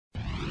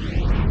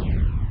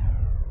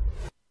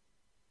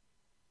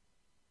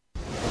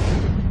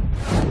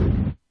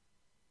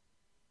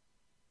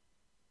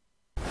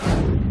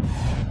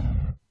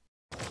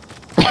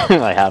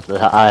I have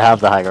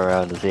to hang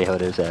around to see how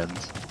this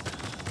ends.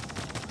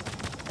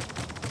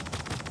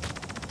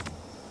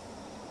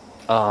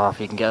 Oh, if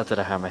you can get up to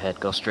the hammerhead,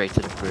 go straight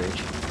to the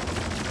bridge.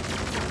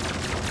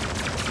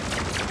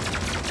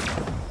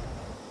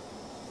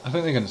 I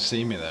think they're going to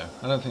see me though.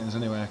 I don't think there's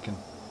any way I can...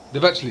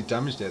 They've actually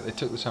damaged it. They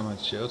took the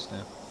hammerhead shields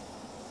down.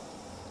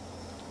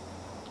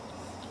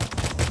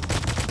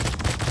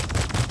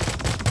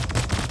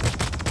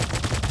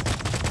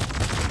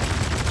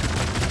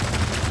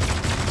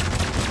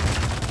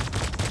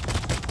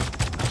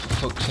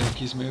 For fuck's sake,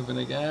 he's moving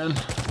again.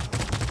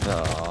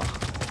 Oh.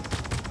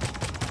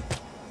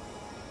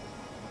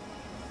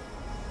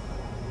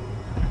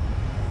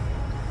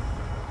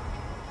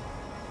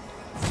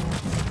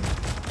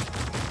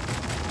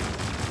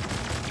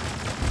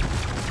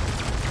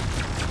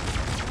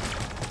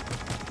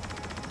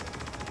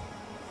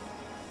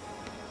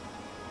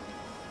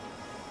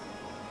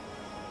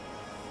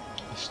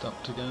 He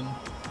stopped again.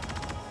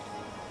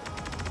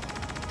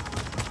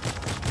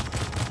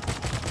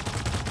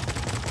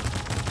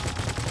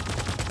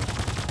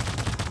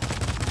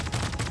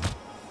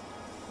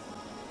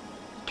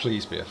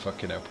 Please be a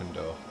fucking open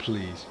door.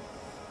 Please.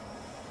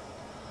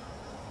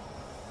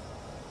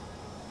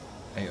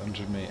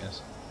 800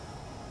 meters.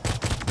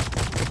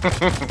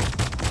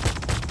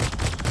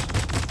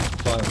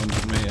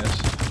 500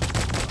 meters.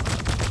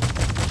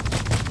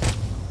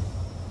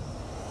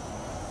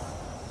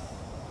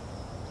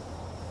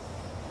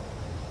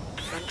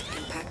 Front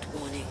impact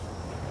warning.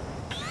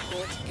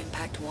 Port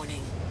impact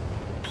warning.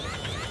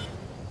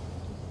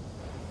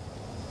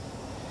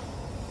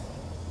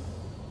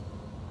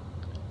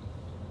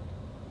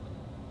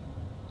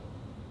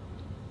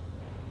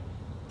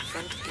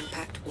 Front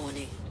impact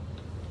warning.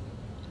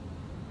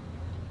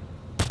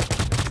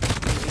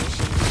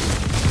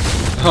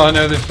 Oh, I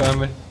know they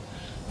found me.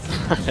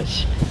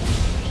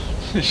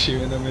 They're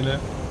shooting at me now.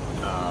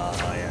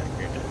 Oh yeah,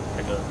 you're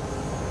good.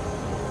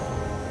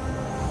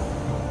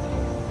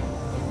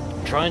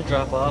 Try and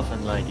drop off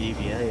and like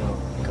EVA,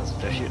 because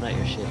if they're shooting at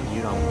your ship,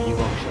 you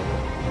won't show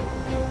up.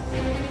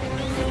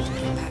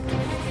 Impact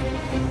warning.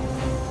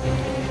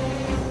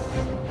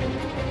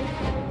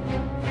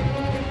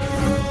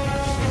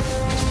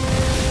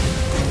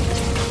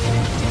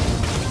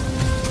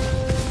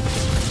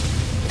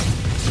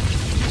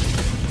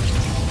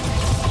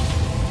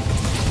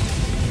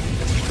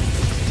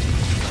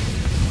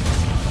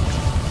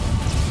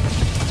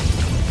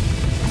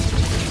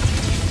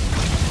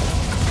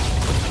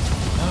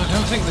 I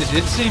don't think they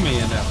did see me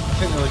enough. I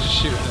think they were just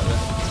shooting at the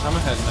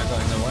hammerhead and I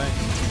got in their way.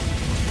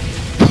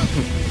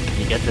 Can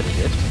you get to the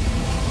ship?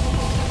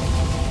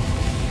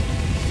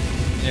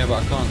 Yeah,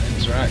 but I can't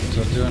interact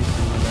or do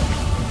anything with it.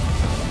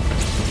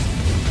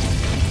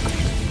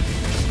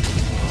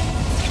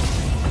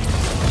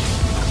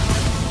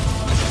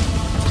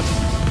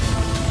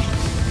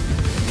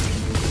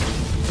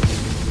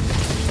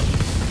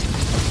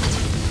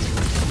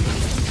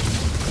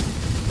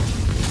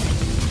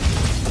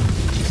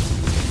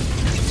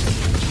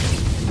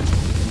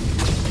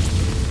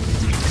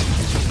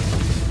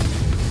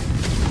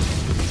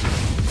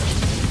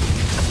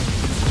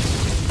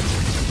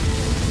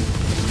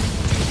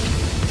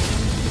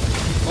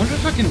 I wonder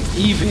if I can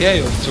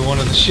EVA up to one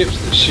of the ships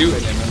that's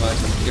shooting him and like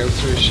go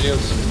through his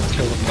shields and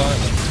kill the pilot.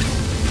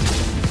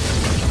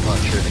 Not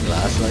through the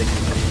glass, like.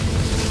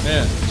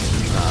 Yeah.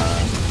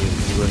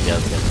 You wouldn't be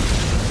able to get them.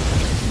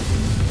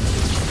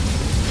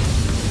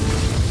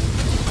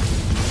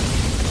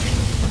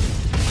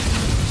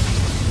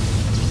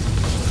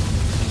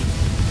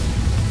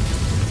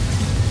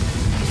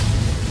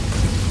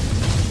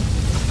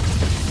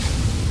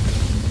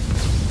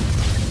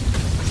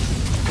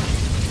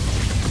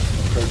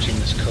 Approaching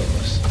this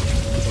cutlass.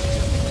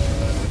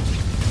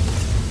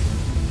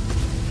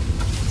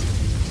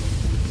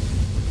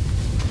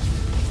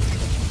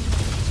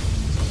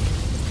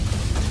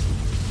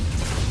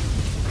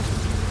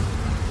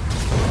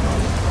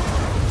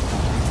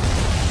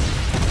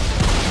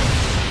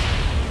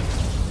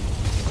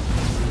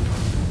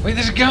 Wait,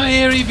 there's a guy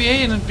here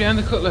EVAing and behind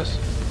the cutlass.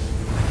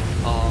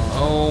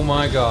 Oh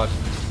my god.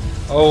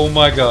 Oh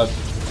my god.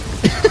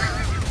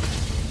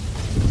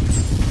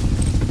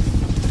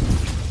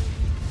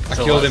 I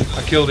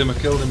killed him.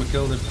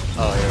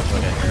 Oh, you're a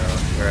fucking hero.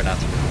 You're an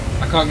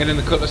asshole. I can't get in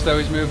the cutlass though,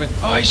 he's moving.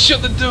 Oh, he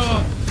shut the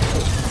door!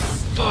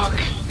 Fuck!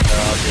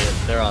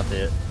 They're onto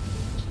it.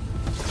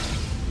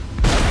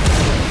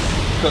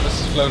 Cutlass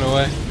has flown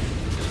away.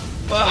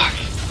 Fuck!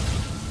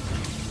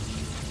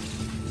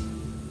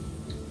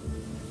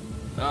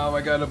 Oh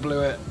my god, I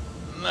blew it.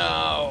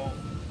 No!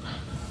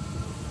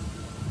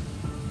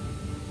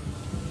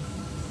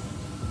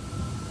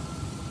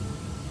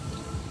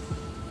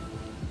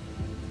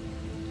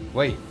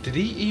 Wait, did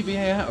he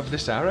EVA out of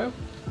this arrow?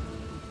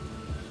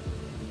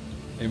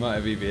 He might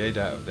have EVA'd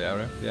out of the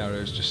arrow. The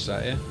arrow's just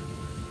sat here.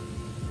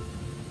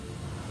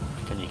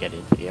 Can you get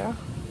into the arrow?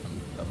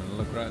 I'm gonna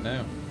look right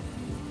now.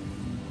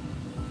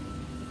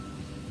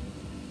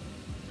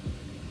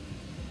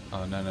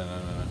 Oh no.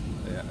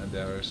 The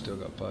arrow's still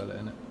got a pilot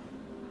in it.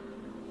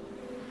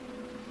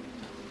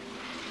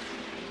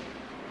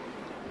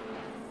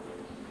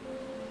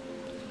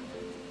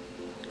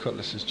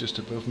 Cutlass is just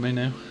above me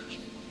now.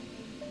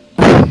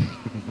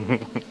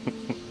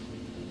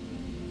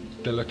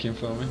 They're looking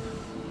for me.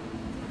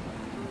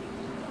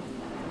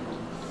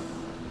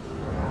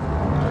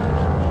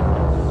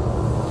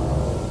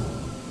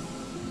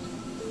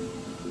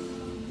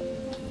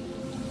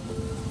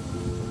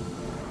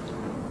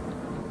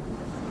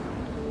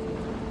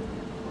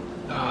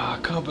 I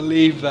can't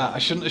believe that. I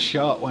shouldn't have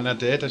shot when I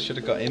did. I should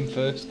have got in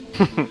first.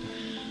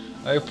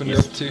 I opened it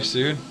up too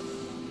soon.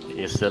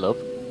 You're still up?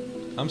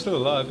 I'm still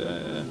alive,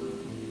 yeah.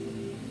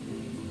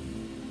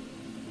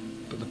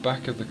 But the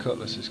back of the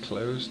Cutlass is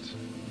closed.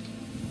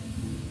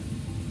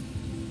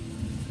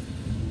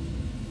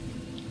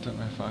 Don't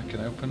know if I can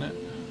open it.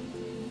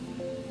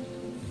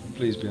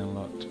 Please be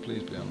unlocked,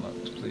 please be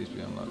unlocked, please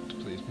be unlocked,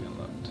 please be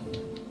unlocked.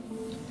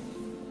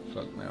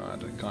 Fuck no, I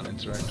can't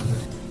interact with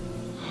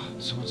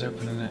it. Someone's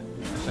opening it,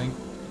 I think.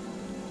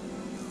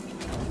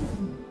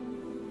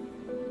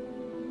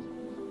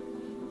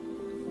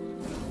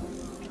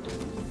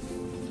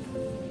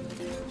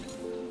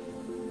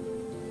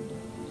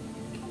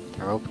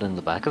 They're opening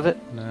the back of it?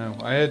 No,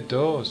 I had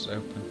doors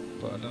open,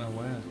 but I don't know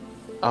where.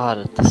 Ah,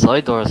 the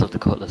side doors of the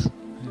Cutlass.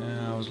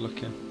 Yeah, I was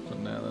looking, but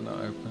now they're not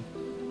open.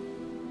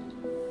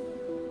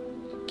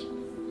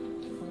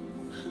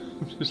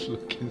 I'm just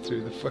looking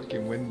through the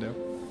fucking window.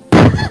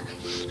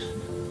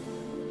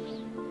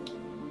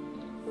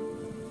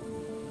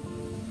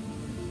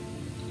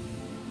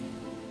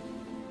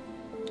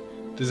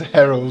 There's a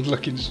herald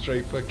looking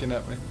straight fucking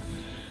at me.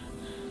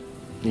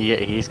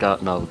 Yeah, he's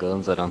got no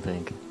guns, I don't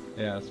think.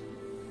 Yeah.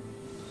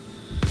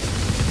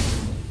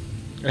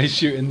 He's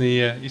shooting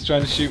the. He's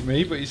trying to shoot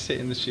me, but he's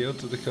hitting the shield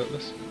to the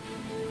Cutlass.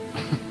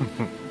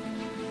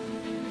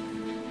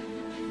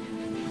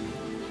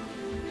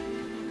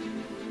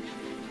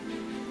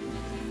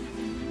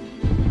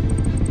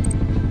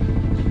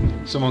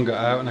 Someone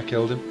got out and I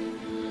killed him.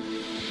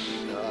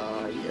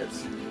 Ah,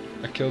 yes.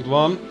 I killed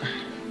one.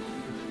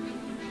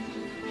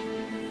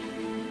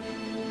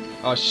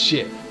 Oh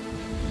shit.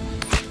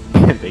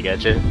 They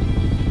get you.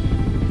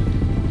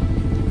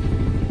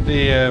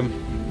 The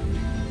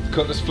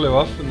Cutlass flew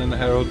off and then the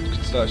herald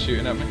could start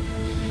shooting at me.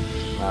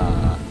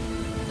 Ah.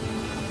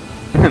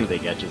 They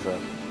get you, so.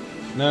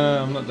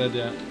 No, I'm not dead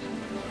yet.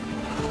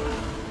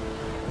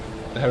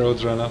 The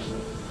herald's run off.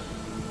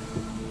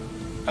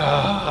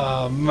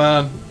 Ah,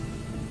 man.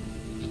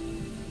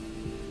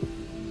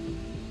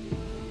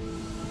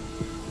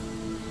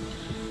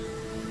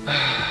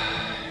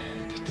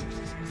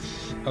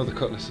 Oh, the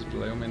Cutlass is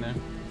below me now.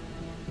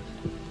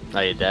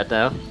 Are you dead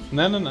now?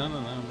 No, I'm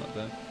not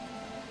dead.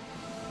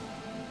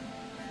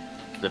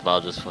 The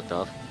ball just fucked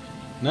off.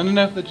 No,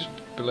 they're just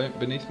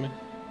beneath me.